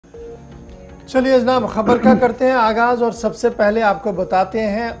चलिए जनाब, खबर का करते हैं आगाज़ और सबसे पहले आपको बताते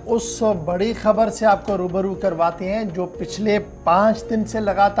हैं उस बड़ी खबर से आपको रूबरू करवाते हैं जो पिछले 5 दिन से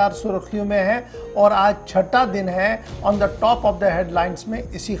लगातार सुर्खियों में है और आज छठा दिन है on the top of the headlines में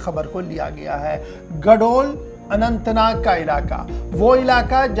इसी खबर को लिया गया है। गडोल अनंतनाग का इलाका, वो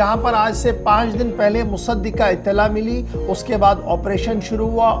इलाका जहां पर आज से 5 दिन पहले मुसद्दिका इत्तला मिली, उसके बाद ऑपरेशन शुरू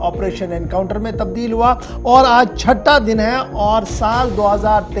हुआ, ऑपरेशन एनकाउंटर में तब्दील हुआ और आज छठा दिन है और साल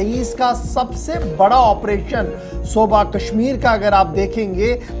 2023 का सबसे बड़ा ऑपरेशन सूबा कश्मीर का अगर आप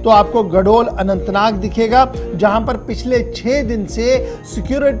देखेंगे तो आपको गडोल अनंतनाग दिखेगा, जहां पर पिछले 6 दिन से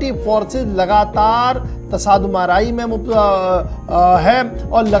सिक्योरिटी फोर्सेस लगातार तसादुमाराई में है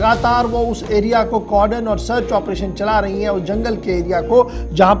और लगातार वो उस एरिया को कॉर्डन और सर्च ऑपरेशन चला रही हैं, उस जंगल के एरिया को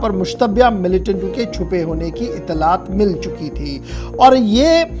जहां पर मुश्तबिया मिलिटेंटों के छुपे होने की इतलात मिल चुकी थी। और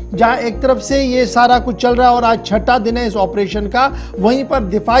ये जहां एक तरफ से ये सारा कुछ चल रहा है और आज छठा दिन है इस ऑपरेशन का, वहीं पर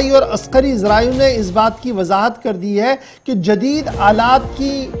दिफाई और अस्करी ज़राइयों ने इस बात की वजाहत कर दी है कि जदीद आलात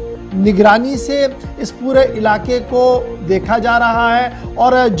की निगरानी से इस पूरे इलाके को देखा जा रहा है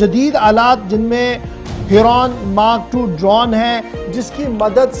और जदीद आलात जिनमें हेरॉन Mark-2 ड्रोन है जिसकी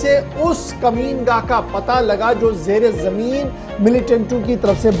मदद से उस कमीनगाह का पता लगा जो ज़ेरे ज़मीन मिलिटेंटों की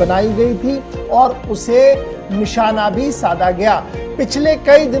तरफ से बनाई गई थी और उसे निशाना भी साधा गया। पिछले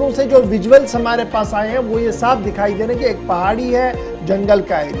कई दिनों से जो विजुअल्स हमारे पास आए हैं वो ये साफ दिखाई दे रहे हैं कि एक पहाड़ी है, जंगल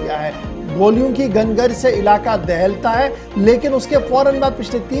का एरिया है, गोलियों की गनगर से इलाका दहलता है, लेकिन उसके फौरन बाद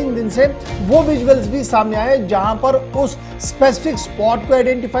पिछले 3 दिन से वो विजुअल्स भी सामने आए जहां पर उस स्पेसिफिक स्पॉट को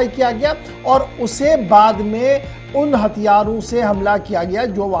आइडेंटिफाई किया गया और उसे बाद में उन हथियारों से हमला किया गया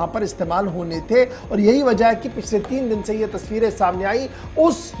जो वहां पर इस्तेमाल होने थे। और यही वजह है कि पिछले 3 दिन से ये तस्वीरें सामने आई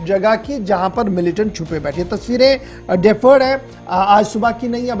उस जगह की जहां पर मिलिटेंट छुपे बैठे। तस्वीरें डेफर्ड है, आज सुबह की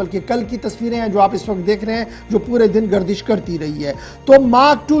नहीं है बल्कि कल की तस्वीरें हैं जो आप इस वक्त देख रहे हैं, जो पूरे दिन गर्दिश करती रही है। तो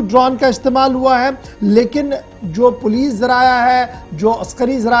Mark-2 ड्रोन का इस्तेमाल हुआ है, लेकिन जो पुलिस ज़राया है, जो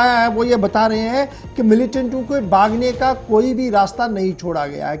अस्करी ज़राया है, वो ये बता रहे हैं कि मिलिटेंटों को भागने का कोई भी रास्ता नहीं छोड़ा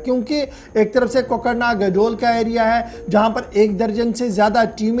गया है, क्योंकि एक तरफ से कोकरनाग गडोल का एरिया है जहां पर 1 दर्जन से ज़्यादा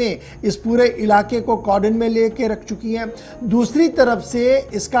टीमें इस पूरे इलाके को कॉर्डन में लेके रख चुकी हैं। दूसरी तरफ से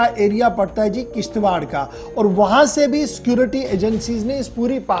इसका एरिया पड़ता है जी किश्तवाड़ का और वहां से भी सिक्योरिटी एजेंसीज ने इस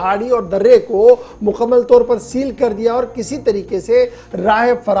पूरी पहाड़ी और दर्रे को मुकम्मल तौर पर सील कर दिया और किसी तरीके से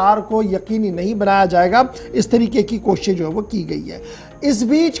राह फरार को यकीनी नहीं बनाया जाएगा, इस तरीके की कोशिश जो है वो की गई है। इस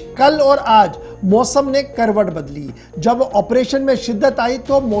बीच कल और आज मौसम ने करवट बदली। जब ऑपरेशन में शिद्दत आई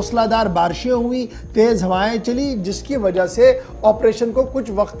तो मूसलाधार बारिशें हुई, तेज हवाएं चली, जिसकी वजह से ऑपरेशन को कुछ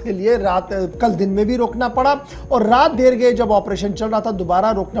वक्त के लिए कल दिन में भी रोकना पड़ा और रात देर गए जब ऑपरेशन चल रहा था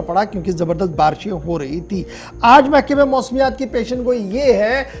दोबारा रोकना पड़ा क्योंकि जबरदस्त बारिशें हो रही थी। आज महकमे मौसमियात की पेशन गोई ये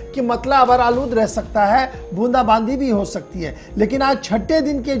है कि मतला अबरालूद रह सकता है, बूंदाबांदी भी हो सकती है, लेकिन आज छठे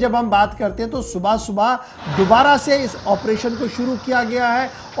दिन की जब हम बात करते हैं तो सुबह सुबह दोबारा से इस ऑपरेशन को शुरू किया गया है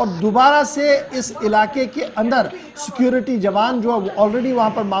और दोबारा से इस इलाके के अंदर सिक्योरिटी जवान जो ऑलरेडी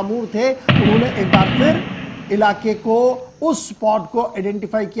वहां पर मामूर थे उन्होंने एक बार फिर इलाके को उस स्पॉट को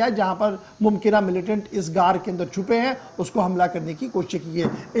आइडेंटिफाई किया जहां पर मुमकिना मिलिटेंट इस गार के अंदर छुपे हैं, उसको हमला करने की कोशिश की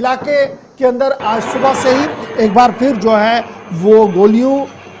है। इलाके के अंदर आज सुबह से ही एक बार फिर जो है वो गोलियों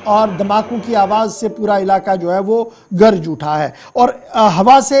और धमाकों की आवाज से पूरा इलाका जो है वो गरज उठा है और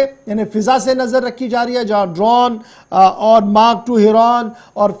हवा से यानी फिजा से नजर रखी जा रही है, जहां ड्रोन और Mark-2 हेरॉन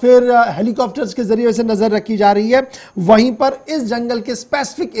और फिर हेलीकॉप्टर्स के जरिए से नजर रखी जा रही है। वहीं पर इस जंगल के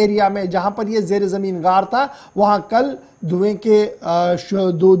स्पेसिफिक एरिया में जहां पर ये जेर जमीन गार था वहां कल धुएं के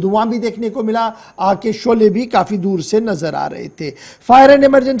धुआं भी देखने को मिला, आग के शोले भी काफी दूर से नजर आ रहे थे। Fire and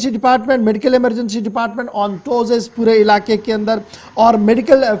emergency department, medical emergency department on toes इस पूरे इलाके के अंदर और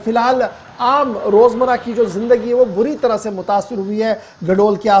मेडिकल फिलहाल आम रोजमर्रा की जो जिंदगी है वो बुरी तरह से मुतासर हुई है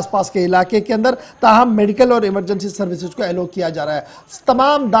गडोल के आसपास के इलाके के अंदर, ताहम मेडिकल और इमरजेंसी सर्विसेज को एलो किया जा रहा है।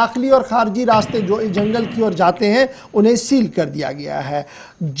 तमाम दाखिली और खारजी रास्ते जो इस जंगल की ओर जाते हैं उन्हें सील कर दिया गया है।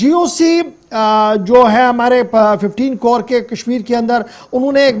 GOC जो है हमारे 15 कोर के कश्मीर के अंदर,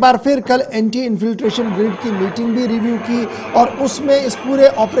 उन्होंने एक बार फिर कल एंटी इन्फिल्ट्रेशन ग्रिड की मीटिंग भी रिव्यू की और उसमें इस पूरे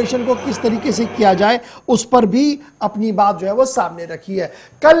ऑपरेशन को किस तरीके से किया जाए उस पर भी अपनी बात जो है वो सामने रखी है।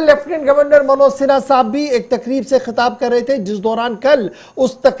 कल लेफ्टिनेंट गवर्नर मनोज सिन्हा साहब भी एक तकरीब से खिताब कर रहे थे, जिस दौरान कल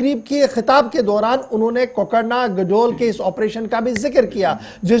उस तकरीब के खिताब के दौरान उन्होंने कोकरनाग गडोल के इस ऑपरेशन का भी जिक्र किया,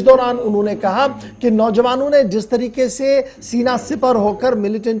 जिस दौरान उन्होंने कहा कि नौजवानों ने जिस तरीके से सीना सिपर होकर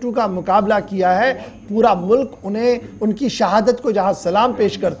मिलिटेंटों का मुकाबला किया है, पूरा मुल्क उन्हें उनकी शहादत को जहां सलाम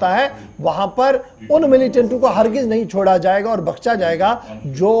पेश करता है वहां पर उन मिलिटेंटों को हरगिज नहीं छोड़ा जाएगा और बख्शा जाएगा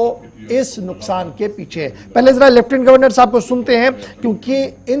जो इस नुकसान के पीछे। पहले जरा लेफ्टिनेंट गवर्नर साहब को सुनते हैं क्योंकि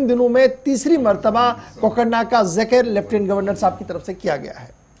इन दिनों में तीसरी मर्तबा कोकरनाग का जिक्र लेफ्टिनेंट गवर्नर साहब की तरफ से किया गया है।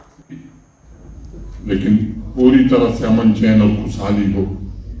 लेकिन पूरी तरह से अमन चैन और खुशहाली हो,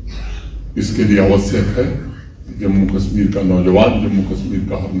 इसके लिए आवश्यक है कि जम्मू कश्मीर का नौजवान, जम्मू कश्मीर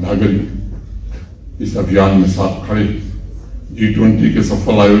का हर नागरिक इस अभियान में साथ खड़े। G20 के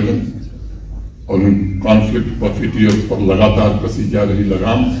सफल आयोजन और कॉन्फ्लिक्ट प्रॉफिटियर्स पर लगातार कसी जा रही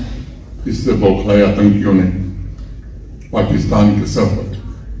लगाम, इससे बौखलाए आतंकियों ने पाकिस्तान के सर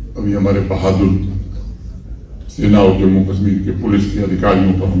पर अभी हमारे बहादुर सेना और जम्मू कश्मीर के पुलिस के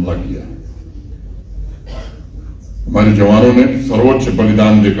अधिकारियों पर हमला किया। हमारे जवानों ने सर्वोच्च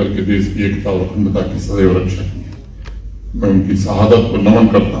बलिदान देकर के देश की एकता और अखंडता की सदैव रक्षा की। मैं उनकी शहादत को नमन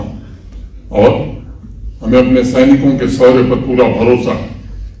करता हूं और हमें अपने सैनिकों के शौर्य पर पूरा भरोसा है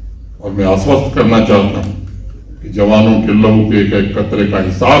और मैं आश्वस्त करना चाहता हूं कि जवानों के लहू के एक एक कतरे का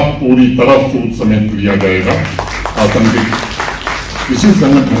हिसाब पूरी तरह सूद समेत लिया जाएगा। आतंकी किसी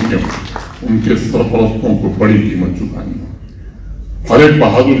संगठन के उनके सरपरस्तों को बड़ी कीमत चुकानी है। हर एक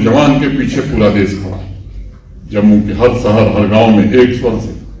बहादुर जवान के पीछे पूरा देश खड़ा है। जम्मू के हर शहर, हर गांव में एक स्वर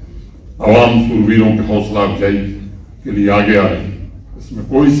से आवाम सूरवीरों के हौसला अफजाई के लिए आगे आ रही है। इसमें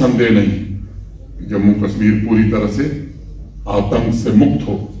कोई संदेह नहीं कि जम्मू कश्मीर पूरी तरह से आतंक से मुक्त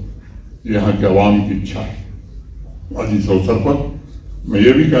हो, यहाँ के आवाम की इच्छा है। आज इस अवसर पर मैं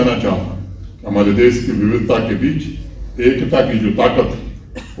ये भी कहना चाहता हूँ, हमारे देश की विविधता के बीच एकता की जो ताकत है,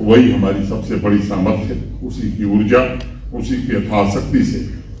 वही हमारी सबसे बड़ी सामर्थ्य है। उसी की ऊर्जा, उसी की यथाशक्ति से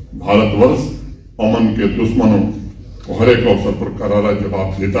भारतवर्ष अमन के दुश्मनों को हर एक अवसर पर करारा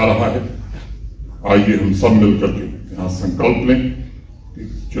जवाब देता रहा है। आइए हम सब मिलकर के यहाँ संकल्प लें कि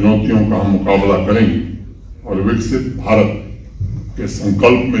चुनौतियों का हम मुकाबला करेंगे और विकसित भारत के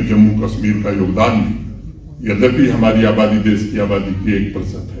संकल्प में जम्मू कश्मीर का योगदान भी, यद्यपि हमारी आबादी देश की आबादी की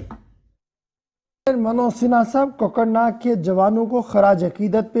 1% है। मनोज सिन्हा साहब कोकरनाग के जवानों को खराज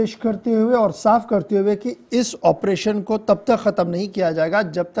अकीदत पेश करते हुए और साफ करते हुए कि इस ऑपरेशन को तब तक ख़त्म नहीं किया जाएगा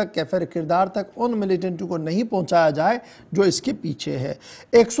जब तक कैफर किरदार तक उन मिलिटेंटों को नहीं पहुंचाया जाए जो इसके पीछे है।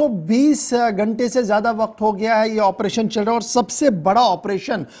 120 घंटे से ज़्यादा वक्त हो गया है ये ऑपरेशन चल रहा है और सबसे बड़ा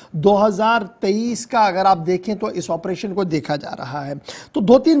ऑपरेशन 2023 का अगर आप देखें तो इस ऑपरेशन को देखा जा रहा है। तो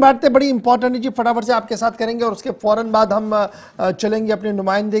 2-3 बातें बड़ी इंपॉर्टेंट है जी, फटाफट से आपके साथ करेंगे और उसके फ़ौरन बाद हम चलेंगे अपने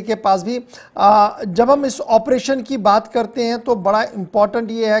नुमाइंदे के पास भी। जब हम इस ऑपरेशन की बात करते हैं तो बड़ा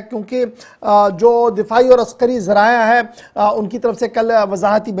इंपॉर्टेंट ये है क्योंकि जो दिफाई और अस्करी ज़राया है उनकी तरफ से कल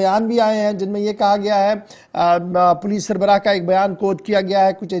वजाहती बयान भी आए हैं जिनमें यह कहा गया है, पुलिस सरबराह का एक बयान कोट किया गया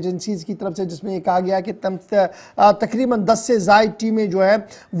है कुछ एजेंसीज़ की तरफ से, जिसमें यह कहा गया है कि तकरीबन 10 से ज़ायद टीमें जो है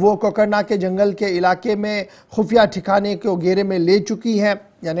वो कोकरनाग के जंगल के इलाके में खुफिया ठिकाने को घेरे में ले चुकी हैं,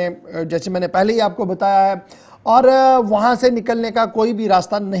 यानी जैसे मैंने पहले ही आपको बताया है, और वहाँ से निकलने का कोई भी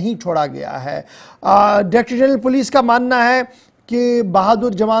रास्ता नहीं छोड़ा गया है। डायरेक्टर जनरल पुलिस का मानना है कि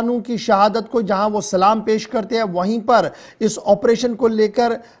बहादुर जवानों की शहादत को जहां वो सलाम पेश करते हैं, वहीं पर इस ऑपरेशन को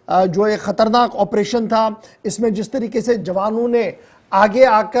लेकर जो एक ख़तरनाक ऑपरेशन था, इसमें जिस तरीके से जवानों ने आगे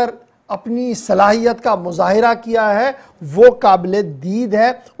आकर अपनी सलाहियत का मुजाहिरा किया है वो काबिल दीद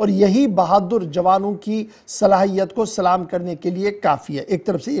है और यही बहादुर जवानों की सलाहियत को सलाम करने के लिए काफ़ी है। एक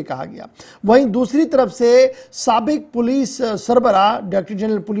तरफ से ये कहा गया, वहीं दूसरी तरफ से साबिक पुलिस सरबराह डायरेक्टर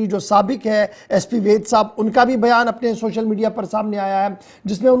जनरल पुलिस जो साबिक है SP वैद साहब, उनका भी बयान अपने सोशल मीडिया पर सामने आया है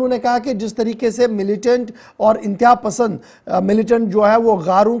जिसमें उन्होंने कहा कि जिस तरीके से मिलिटेंट और इंतहा पसंद मिलिटेंट जो है वो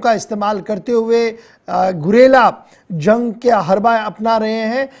गारों का इस्तेमाल करते हुए गुरेला जंग के हरबा अपना रहे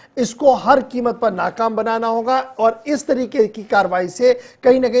हैं, इसको हर कीमत पर नाकाम बनाना होगा और इस तरीके की कार्रवाई से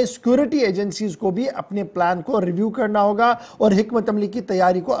कहीं ना कहीं सिक्योरिटी एजेंसीज को भी अपने प्लान को रिव्यू करना होगा और हिकमत अमली की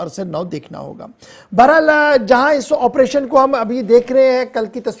तैयारी को अरसे नौ देखना होगा। बहरहाल जहां इस ऑपरेशन को हम अभी देख रहे हैं, कल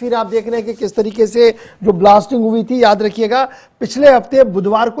की तस्वीर आप देख रहे हैं कि किस तरीके से जो ब्लास्टिंग हुई थी, याद रखिएगा पिछले हफ्ते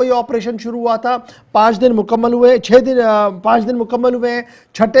बुधवार को यह ऑपरेशन शुरू हुआ था, 5 दिन मुकम्मल हुए, 5 दिन मुकम्मल हुए हैं,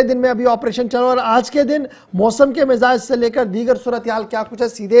 6ठे दिन में अभी ऑपरेशन चल रहा है और आज के दिन मौसम के मिजाज से लेकर दीगर सूरत हाल क्या कुछ है,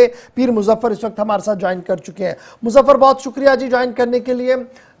 सीधे पीर मुजफ्फर इस वक्त हमारे साथ ज्वाइन कर चुके हैं। मुजफ्फर बहुत शुक्रिया जी ज्वाइन करने के लिए।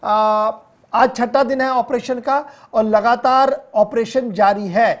 आज 6ठा दिन है ऑपरेशन का और लगातार ऑपरेशन जारी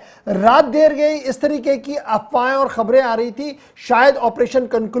है। रात देर गई, इस तरीके की अफवाहें और खबरें आ रही थी शायद ऑपरेशन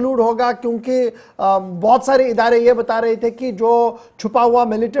कंक्लूड होगा क्योंकि बहुत सारे इदारे ये बता रहे थे कि जो छुपा हुआ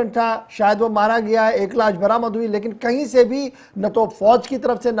मिलिटेंट था शायद वो मारा गया है, एक लाश बरामद हुई, लेकिन कहीं से भी न तो फौज की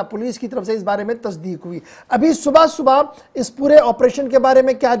तरफ से न पुलिस की तरफ से इस बारे में तस्दीक हुई। अभी सुबह सुबह इस पूरे ऑपरेशन के बारे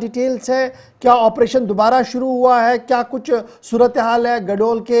में क्या डिटेल्स हैं, क्या ऑपरेशन दोबारा शुरू हुआ है, क्या कुछ सूरत हाल है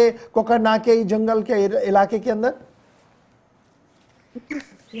गडोल के कोकरनाग के जंगल के इलाके के अंदर?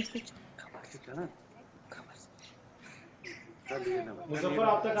 मुजफ्फर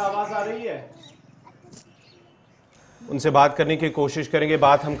आप तक आवाज आ रही है? उनसे बात करने की कोशिश करेंगे।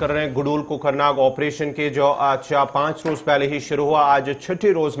 बात हम कर रहे हैं गुडूल कोकरनाग ऑपरेशन के, जो आज 5 रोज पहले ही शुरू हुआ। आज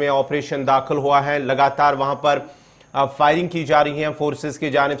छठे रोज में ऑपरेशन दाखिल हुआ है। लगातार वहां पर फायरिंग की जा रही है फोर्सेस की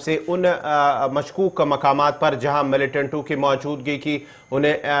जानिब से उन मशकूक मकामात पर जहां मिलिटेंटों की मौजूदगी की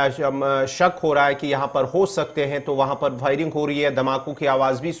उन्हें शक हो रहा है कि यहां पर हो सकते हैं, तो वहां पर फायरिंग हो रही है। धमाकों की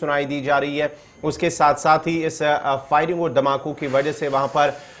आवाज़ भी सुनाई दी जा रही है। उसके साथ साथ ही इस फायरिंग और धमाकों की वजह से वहां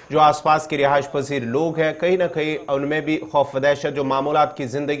पर जो आसपास के रिहाइश पजीर लोग हैं, कहीं ना कहीं उनमें भी खौफ दहशत जो मामूलात की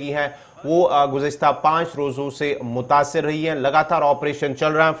जिंदगी है वो गुज़िस्ता 5 रोज़ों से मुतासिर रही है। लगातार ऑपरेशन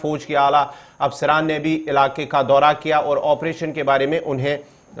चल रहा है। फौज के आला अफसरान ने भी इलाके का दौरा किया और ऑपरेशन के बारे में उन्हें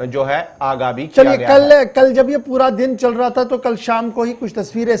जो है आगाह भी किया गया। चलिए, कल जब ये पूरा दिन चल रहा था तो कल शाम को ही कुछ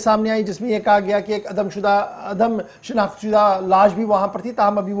तस्वीरें सामने आई जिसमें यह कहा गया कि एक अदम शनाख्तशुदा लाश भी वहां पर थी।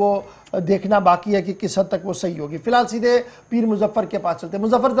 ताहम अभी वो देखना बाकी है कि किस हद तक वो सही होगी। फिलहाल सीधे पीर मुजफ्फर के पास चलते हैं।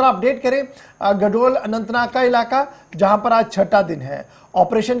 मुजफ्फर, जरा अपडेट करें गडोल अनंतनाग का इलाका जहां पर आज छठा दिन है,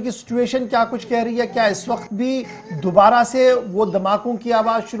 ऑपरेशन की सिचुएशन क्या कुछ कह रही है? क्या इस वक्त भी दोबारा से वो धमाकों की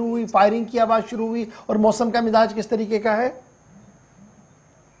आवाज शुरू हुई, फायरिंग की आवाज शुरू हुई, और मौसम का मिजाज किस तरीके का है?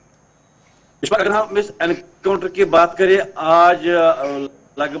 इस पर अगर हम इस एनकाउंटर की बात करें, आज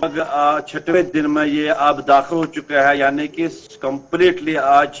लगभग 6वें दिन में ये अब दाखिल हो चुका है, यानी कि कंप्लीटली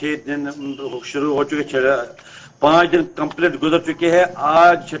आज 6 दिन शुरू हो चुके, 5 दिन कंप्लीट गुजर चुके हैं,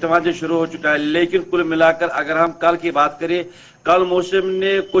 आज 6वां दिन शुरू हो चुका है। लेकिन कुल मिलाकर अगर हम कल की बात करें, कल मौसम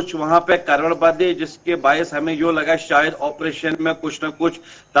ने कुछ वहां पे करवट बांधी जिसके बायस हमें यो लगा शायद ऑपरेशन में कुछ ना कुछ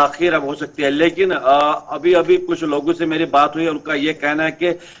ताखीर अब हो सकती है। लेकिन अभी अभी कुछ लोगों से मेरी बात हुई, उनका ये कहना है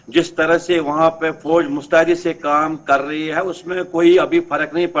कि जिस तरह से वहां पे फौज मुस्तैदी से काम कर रही है उसमें कोई अभी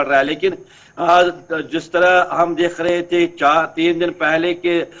फर्क नहीं पड़ रहा है। लेकिन जिस तरह हम देख रहे थे 3 दिन पहले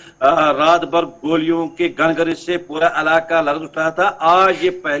के रात भर गोलियों के गनगरी से पूरा इलाका लर्ज उठा था, आज ये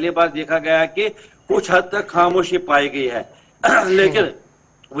पहली बार देखा गया कि कुछ हद तक खामोशी पाई गई है। लेकिन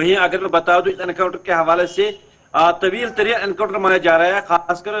वहीं अगर मैं बता दूं, इस एनकाउंटर के हवाले से तवील तरीन एनकाउंटर माना जा रहा है,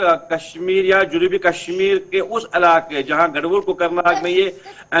 खासकर कश्मीर या जनूबी कश्मीर के उस इलाके जहां गढ़वाल कोकरनाग में ये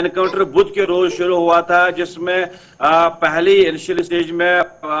एनकाउंटर बुध के रोज शुरू हुआ था, जिसमें पहले इनिशियल स्टेज में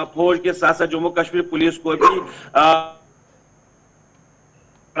फौज के साथ साथ जम्मू कश्मीर पुलिस को भी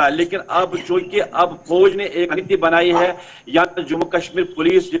लेकिन अब चूंकि अब फौज ने एक नीति बनाई है या जम्मू कश्मीर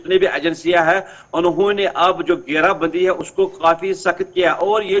पुलिस जितनी भी एजेंसियां हैं उन्होंने अब जो घेराबंदी है उसको काफी सख्त किया,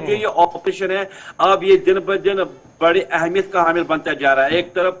 और ये जो ये ऑपरेशन है अब ये दिन ब दिन बड़ी अहमियत का हामिल बनता जा रहा है।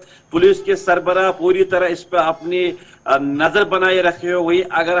 एक तरफ पुलिस के सरबराह पूरी तरह इस पर अपनी नजर बनाए रखे हो, वही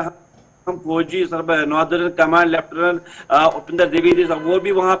अगर हम फौजी northern command lieutenant Upendra Dwivedi वो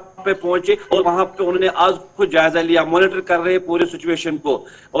भी वहां पे पहुंचे और वहां पे उन्होंने आज खुद जायजा लिया, मॉनिटर कर रहे हैं पूरी सिचुएशन को।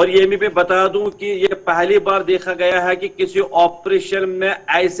 और ये मैं भी बता दूं कि ये पहली बार देखा गया है कि किसी ऑपरेशन में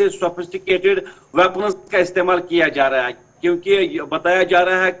ऐसे सोफिस्टिकेटेड वेपन्स का इस्तेमाल किया जा रहा है, क्योंकि बताया जा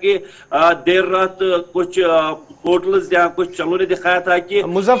रहा है कि देर रात कुछ पोर्टल्स या कुछ चलों ने दिखाया था कि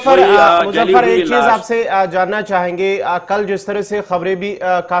मुजफ्फर एक चीज आपसे जानना चाहेंगे, कल जिस तरह से खबरें भी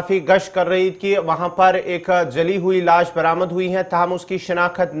काफी गश्त कर रही कि वहां पर एक जली हुई लाश बरामद हुई है, ताहम उसकी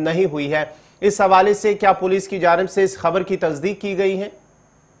शिनाख्त नहीं हुई है, इस हवाले से क्या पुलिस की जानिब से इस खबर की तस्दीक की गई है?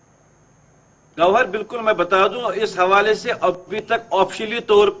 गौहर, बिल्कुल मैं बता दूं, इस हवाले से अभी तक ऑफिशियली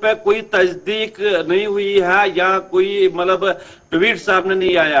तौर पे कोई तस्दीक नहीं हुई है या कोई मतलब ट्वीट सामने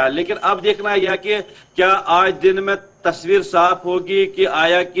नहीं आया। लेकिन अब देखना यह कि क्या आज दिन में तस्वीर साफ होगी कि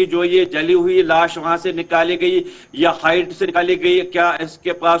आया कि जो ये जली हुई लाश वहां से निकाली गई या हाइट से निकाली गई, क्या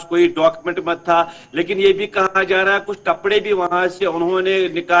इसके पास कोई डॉक्यूमेंट मत था। लेकिन ये भी कहा जा रहा है कुछ कपड़े भी वहां से उन्होंने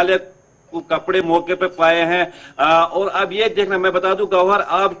निकाले, कपड़े मौके पे पाए हैं। और अब ये देखना, मैं बता दूं गौहर,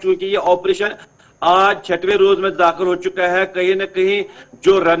 अब चूंकि ये ऑपरेशन आज 6वें रोज में दाखिल हो चुका है, कहीं ना कहीं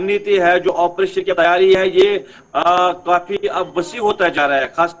जो रणनीति है, जो ऑपरेशन की तैयारी है, ये काफी अब वसी होता जा रहा है।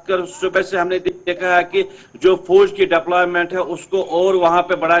 खासकर सुबह से हमने देखा है कि जो फौज की डिप्लॉयमेंट है उसको और वहां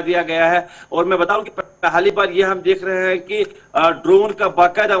पे बढ़ा दिया गया है। और मैं बताऊं कि पहली बार ये हम देख रहे हैं कि ड्रोन का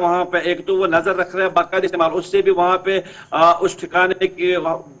बाकायदा वहां पे एक तो वो नजर रख रहे हैं बाकायदा इस्तेमाल, उससे भी वहां पे उस ठिकाने के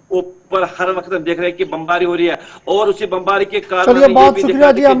ऊपर हर वक्त देख रहे हैं कि बमबारी हो रही है, और उसी बमबारी के कारण चलिए, बहुत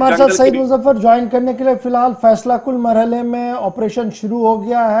शुक्रिया जी हमारे साथ सईद मुजफ्फर ज्वाइन करने के लिए। फिलहाल फैसला कुल मरहले में ऑपरेशन शुरू हो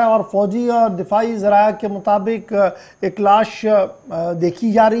गया है और फौजी और दिफाई जराया के मुताबिक एक लाश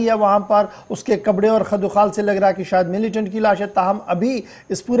देखी जा रही है वहां पर, उसके कपड़े और खदुखाल से लग रहा है कि शायद मिलिटेंट की लाश है। ताहम अभी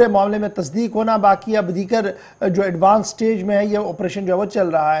इस पूरे मामले में तस्दीक होना बाकी है, अब दीगर जो एडवांस स्टेज में है ये ऑपरेशन जो है वो चल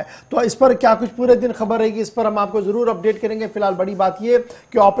रहा है। तो इस पर क्या कुछ पूरे दिन खबर रहेगी, इस पर हम आपको जरूर अपडेट करेंगे। फिलहाल बड़ी बात यह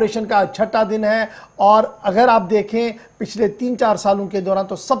कि ऑपरेशन का 6ठा दिन है और अगर आप देखें पिछले 3-4 सालों के दौरान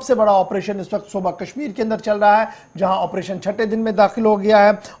तो सबसे बड़ा ऑपरेशन इस वक्त सूबा कश्मीर के अंदर चल रहा है, जहां ऑपरेशन 6ठे दिन में दाखिल हो गया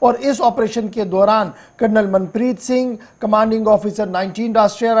है। और इस ऑपरेशन के दौरान colonel Manpreet Singh, commanding officer 19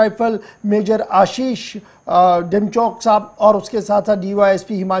 राष्ट्रीय राइफल, मेजर आशीष डेमचौक साहब और उसके साथ साथ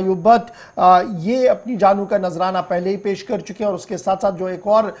DYSP हिमायू भट्ट, ये अपनी जानों का नजराना पहले ही पेश कर चुके हैं। और उसके साथ साथ जो एक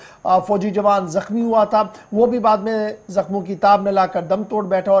और फौजी जवान जख्मी हुआ था वो भी बाद में जख्मों की ताब न लाकर दम तोड़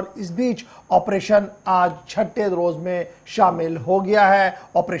बैठा। और इस बीच ऑपरेशन आज 6ठे रोज में शामिल हो गया है।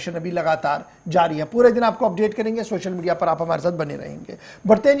 ऑपरेशन अभी लगातार जारी है। पूरे दिन आपको अपडेट करेंगे, सोशल मीडिया पर आप हमारे साथ बने रहेंगे।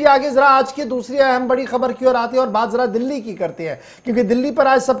 बढ़ते हैं जी आगे, जरा आज की दूसरी अहम बड़ी खबर की ओर आते हैं और बात जरा दिल्ली की करते हैं, क्योंकि दिल्ली पर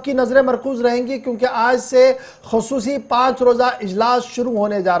आज सबकी नजरें मरकूज रहेंगी, क्योंकि आज से खुसूसी 5 रोजा इजलास शुरू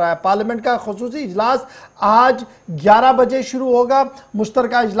होने जा रहा है। पार्लियामेंट का खुसूसी इजलास आज 11 बजे शुरू होगा,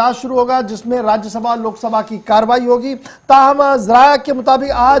 मुश्तरका इजलास शुरू होगा जिसमें राज्यसभा लोकसभा की कार्रवाई होगी। ताहम ज़राया के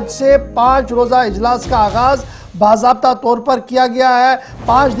मुताबिक आज से 5 रोजा इजलास का आगाज बाज़ाब्ता तौर पर किया गया है।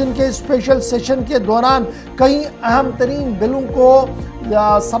 5 दिन के स्पेशल सेशन के दौरान कई अहम तरीन बिलों को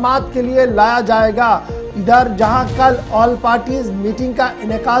समाअत के लिए लाया जाएगा। इधर जहां कल ऑल पार्टीज मीटिंग का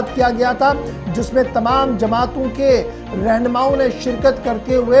इनेकाद किया गया था, जिसमें तमाम जमातों के रहनुमाओं ने शिरकत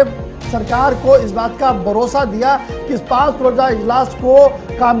करते हुए सरकार को इस बात का भरोसा दिया कि इस 5 रोजा इजलास को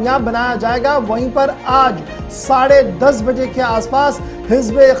कामयाब बनाया जाएगा। वहीं पर आज 10:30 बजे के आसपास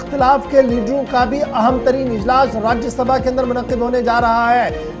हिज़्ब इख्तिलाफ के लीडरों का भी अहम तरीन इजलास राज्यसभा के अंदर मुनक्किद होने जा रहा है।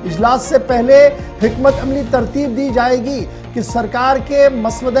 इजलास से पहले हिकमत अमली तरतीब दी जाएगी कि सरकार के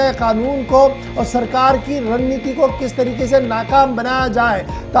मसवदे कानून को और सरकार की रणनीति को किस तरीके से नाकाम बनाया जाए।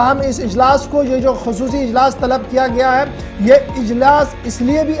 ताहम इस इजलास को, ये जो खुसूसी इजलास तलब किया गया है, ये इजलास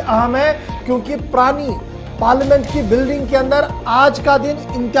इसलिए भी अहम है क्योंकि पुरानी पार्लियामेंट की बिल्डिंग के अंदर आज का दिन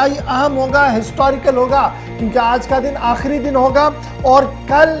इंतहाई अहम होगा, हिस्टोरिकल होगा, क्योंकि आज का दिन आखिरी दिन होगा और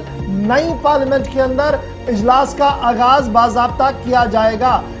कल नई पार्लियामेंट के अंदर इजलास का आगाज बाज़ाब्ता किया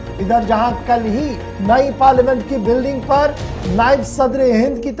जाएगा। इधर जहां कल ही नई पार्लियामेंट की बिल्डिंग पर नायब सदर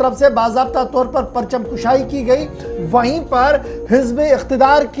हिंद की तरफ से बाज़ाब्ता तौर पर परचम कुशाई की गई, वहीं पर हिज़्ब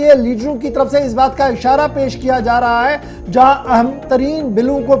इख्तिदार के लीडरों की तरफ से इस बात का इशारा पेश किया जा रहा है, जहां अहम तरीन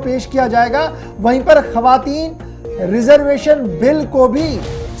बिलों को पेश किया जाएगा, वहीं पर खवातीन रिजर्वेशन बिल को भी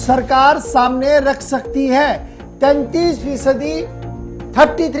सरकार सामने रख सकती है। 33%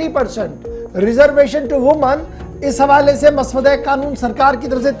 33% रिजर्वेशन टू वुमन, इस हवाले से मसवदे कानून सरकार की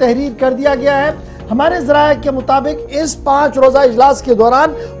तरफ से तहरीर कर दिया गया है। हमारे ज़राए के मुताबिक इस 5 रोजा इजलास के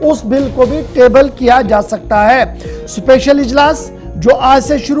दौरान उस बिल को भी टेबल किया जा सकता है। स्पेशल इजलास जो आज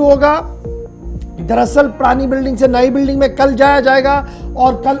से शुरू होगा, दरअसल पुरानी बिल्डिंग से नई बिल्डिंग में कल जाया जाएगा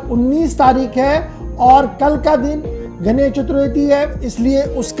और कल 19 तारीख है और कल का दिन गणेश चतुर्थी है, इसलिए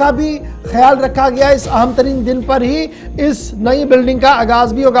उसका भी ख्याल रखा गया। इस अहम तरीन दिन पर ही इस नई बिल्डिंग का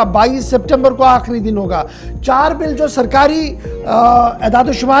आगाज भी होगा। 22 सितंबर को आखिरी दिन होगा। 4 बिल जो सरकारी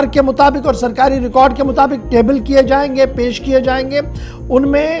एदाद-ओ-शुमार के मुताबिक और सरकारी रिकॉर्ड के मुताबिक टेबल किए जाएंगे, पेश किए जाएंगे।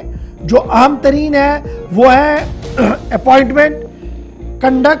 उनमें जो अहम तरीन है वो है appointment,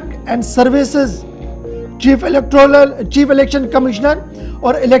 conduct and services, chief election commissioner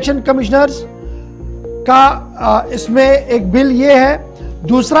और इलेक्शन कमिश्नर्स का इसमें एक बिल ये है।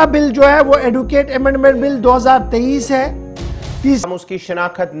 दूसरा बिल जो है वो एडवोकेट अमेंडमेंट बिल 2023 है। उसकी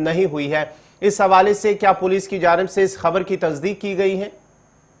शिनाख्त नहीं हुई है, इस हवाले से क्या पुलिस की जानिब से इस खबर की तस्दीक की गई है?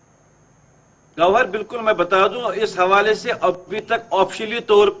 गौहर, बिल्कुल मैं बता दूं, इस हवाले से अभी तक ऑफिशियली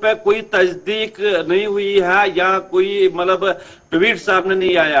तौर पर कोई तस्दीक नहीं हुई है या कोई मतलब ट्वीट सामने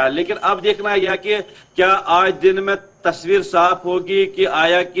नहीं आया। लेकिन अब देखना है कि क्या आज दिन में तस्वीर साफ होगी कि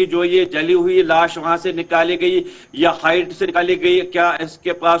आया कि जो ये जली हुई लाश वहां से निकाली गई या हाइट से निकाली गई, क्या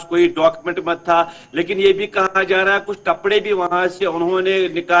इसके पास कोई डॉक्यूमेंट मत था। लेकिन ये भी कहा जा रहा है कुछ कपड़े भी वहां से उन्होंने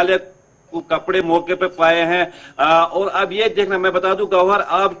निकाले, कपड़े मौके पे पाए हैं। और अब ये देखना, मैं बता दूं गौहर,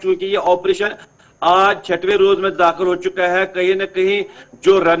 अब चूंकि ये ऑपरेशन आज 6वें रोज में दाखिल हो चुका है, कहीं ना कहीं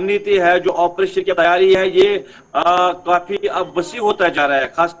जो रणनीति है, जो ऑपरेशन की तैयारी है, ये काफी अब वसी होता जा रहा है।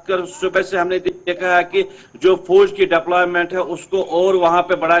 खासकर सुबह से हमने देखा है कि जो फौज की डिप्लॉयमेंट है उसको और वहां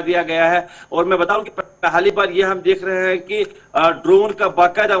पे बढ़ा दिया गया है। और मैं बताऊं कि पहली बार ये हम देख रहे हैं कि ड्रोन का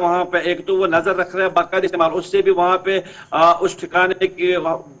बाकायदा वहां पे, एक तो वो नजर रख रहे हैं बाकायदा इस्तेमाल, उससे भी वहां पे उस ठिकाने के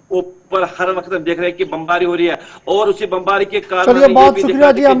ऊपर हर वक्त हम देख रहे हैं कि बमबारी हो रही है और उसी बमबारी के कारण। चलिए, बहुत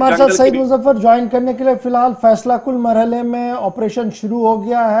शुक्रिया जी हमारे साथ सईद मुजफ्फर ज्वाइन करने के लिए। फिलहाल फैसला कुल मरहले में ऑपरेशन शुरू हो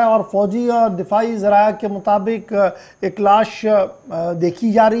गया है और फौजी और दिफाई ज़राया के मुताबिक एक लाश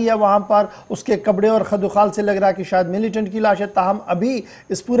देखी जा रही है वहां पर। उसके कपड़े और खदुखाल से लग रहा है कि शायद मिलिटेंट की लाश है। ताहम अभी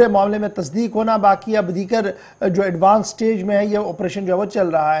इस पूरे मामले में तस्दीक होना बाकी है। अब दीकर जो एडवांस स्टेज में है ये ऑपरेशन जो है वो चल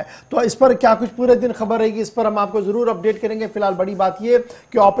रहा है। तो इस पर क्या कुछ पूरे दिन खबर रहेगी, इस पर हम आपको जरूर अपडेट करेंगे। फिलहाल बड़ी बात ये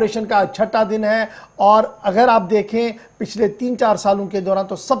कि ऑपरेशन का 6ठा दिन है और अगर आप देखें पिछले 3-4 सालों के दौरान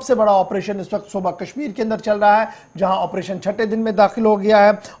तो सबसे बड़ा ऑपरेशन इस वक्त सूबा कश्मीर के अंदर चल रहा है, जहां ऑपरेशन 6ठे दिन में दाखिल हो गया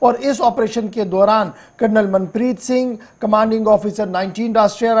है। और इस ऑपरेशन के दौरान colonel Manpreet Singh, commanding officer 19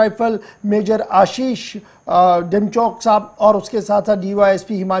 राष्ट्रीय राइफल, मेजर आशीष डेमचौक साहब और उसके साथ साथ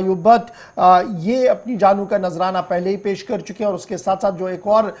DYSP हिमायू भट्ट ये अपनी जानों का नजराना पहले ही पेश कर चुके हैं। और उसके साथ साथ जो एक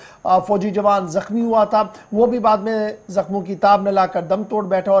और फौजी जवान जख्मी हुआ था वो भी बाद में जख्मों की ताब न लाकर दम तोड़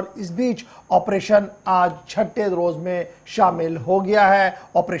बैठा। और इस बीच ऑपरेशन आज 6ठे रोज में शामिल हो गया है।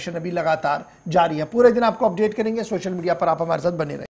 ऑपरेशन अभी लगातार जारी है। पूरे दिन आपको अपडेट करेंगे, सोशल मीडिया पर आप हमारे साथ बने रहें।